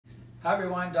Hi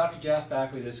everyone, Dr. Jeff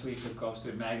back with you this week with golf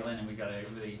student Magdalene, and we got a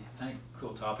really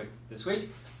cool topic this week.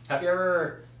 Have you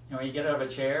ever, you get out of a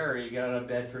chair or you get out of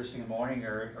bed first thing in the morning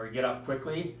or you get up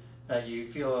quickly that you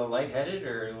feel a little lightheaded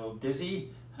or a little dizzy?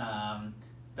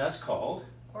 That's called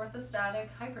orthostatic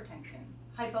hypotension.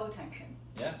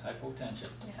 Yes, hypotension.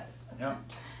 Yes. Yeah.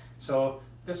 So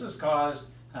this is caused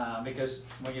because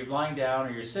when you're lying down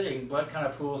or you're sitting, blood kind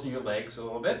of pools in your legs a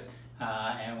little bit,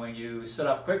 and when you sit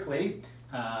up quickly,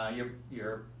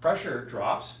 your pressure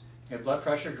drops, your blood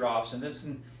pressure drops, and this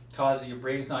causes your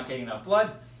brain's not getting enough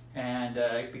blood, and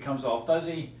it becomes all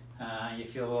fuzzy. You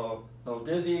feel a little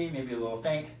dizzy, maybe a little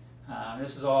faint.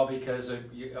 This is all because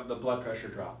of the blood pressure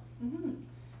drop. Mm-hmm.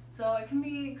 So it can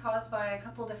be caused by a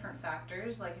couple different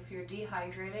factors, like if you're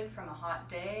dehydrated from a hot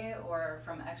day or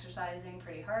from exercising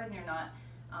pretty hard and you're not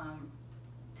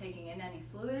taking in any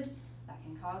fluid, that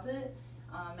can cause it.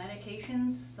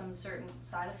 Medications, some certain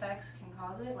side effects can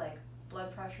cause it, like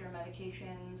blood pressure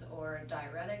medications or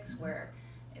diuretics, where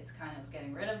it's kind of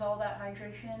getting rid of all that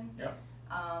hydration. Yep.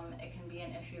 It can be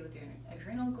an issue with your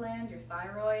adrenal gland, your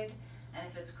thyroid, and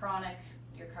if it's chronic,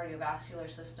 your cardiovascular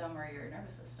system or your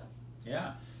nervous system.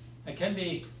 Yeah, it can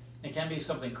be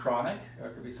something chronic, or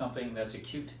it could be something that's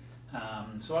acute.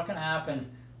 So what can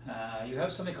happen? You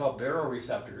have something called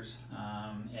baroreceptors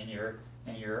in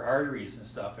your arteries and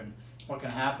stuff, and what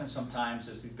can happen sometimes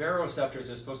is these baroreceptors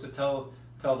are supposed to tell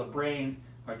the brain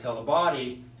or tell the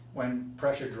body when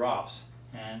pressure drops,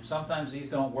 and sometimes these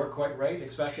don't work quite right,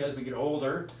 especially as we get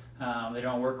older. They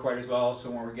don't work quite as well. So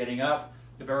when we're getting up,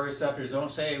 the baroreceptors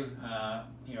don't say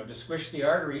to squish the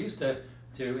arteries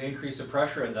to increase the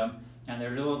pressure in them, and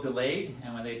they're a little delayed,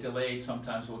 and when they're delayed,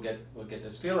 sometimes we'll get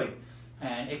this feeling.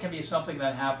 And it can be something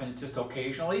that happens just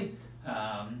occasionally,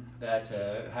 that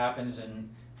happens and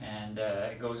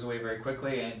it goes away very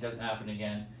quickly, and it doesn't happen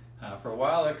again for a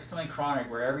while. There's something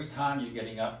chronic where every time you're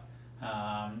getting up,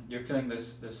 you're feeling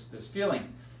this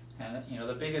feeling. And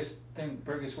the biggest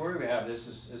worry we have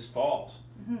is falls,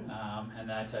 and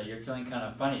that you're feeling kind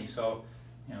of funny. So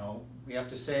we have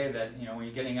to say that when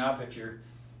you're getting up,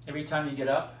 every time you get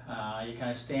up, you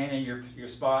kind of stand in your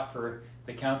spot for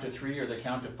the count to 3 or the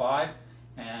count to 5,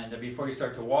 and before you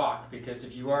start to walk, because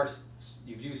if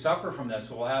you suffer from this,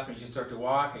 what will happen is you start to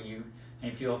walk and you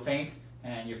feel faint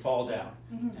and you fall down,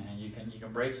 and you can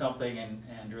break something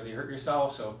and really hurt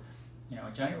yourself. So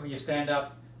generally when you stand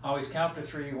up, always count to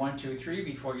 3, 1, 2, 3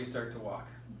 before you start to walk.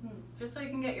 Just so you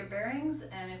can get your bearings,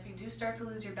 and if you do start to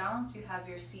lose your balance, you have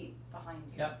your seat behind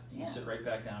you. Yep, you can sit right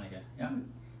back down again. Yeah.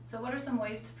 So what are some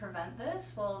ways to prevent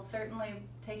this? Well, certainly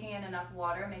taking in enough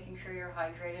water, making sure you're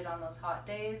hydrated on those hot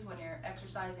days when you're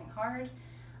exercising hard.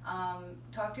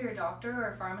 Talk to your doctor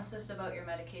or pharmacist about your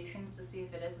medications to see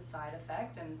if it is a side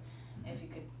effect, and if you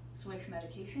could switch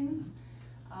medications.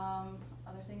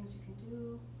 Other things you can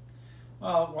do?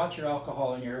 Well, watch your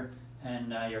alcohol and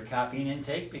your caffeine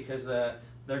intake, because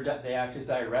they act as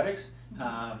diuretics.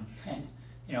 And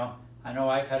I know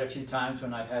I've had a few times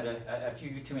when I've had a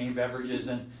few too many beverages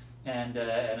and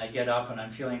I get up and I'm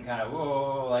feeling kind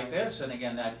of like this, and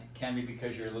again, that can be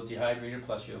because you're a little dehydrated,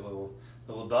 plus you're a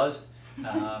little buzzed.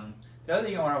 The other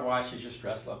thing you want to watch is your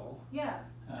stress level. Yeah.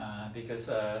 Because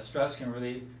stress can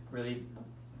really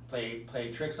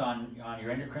play tricks on your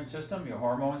endocrine system, your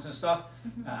hormones and stuff.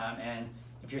 And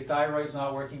if your thyroid's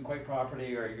not working quite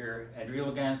properly or your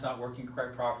adrenal gland's not working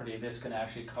quite properly, this can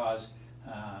actually cause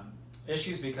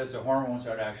issues, because the hormones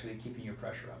are actually keeping your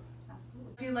pressure up.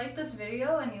 Absolutely. If you liked this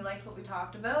video and you liked what we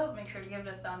talked about, make sure to give it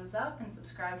a thumbs up and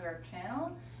subscribe to our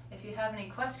channel. If you have any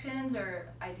questions or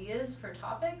ideas for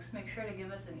topics, make sure to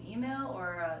give us an email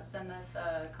or send us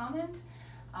a comment.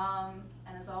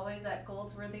 And as always, at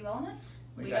Goldsworthy Wellness,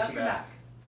 we got your back.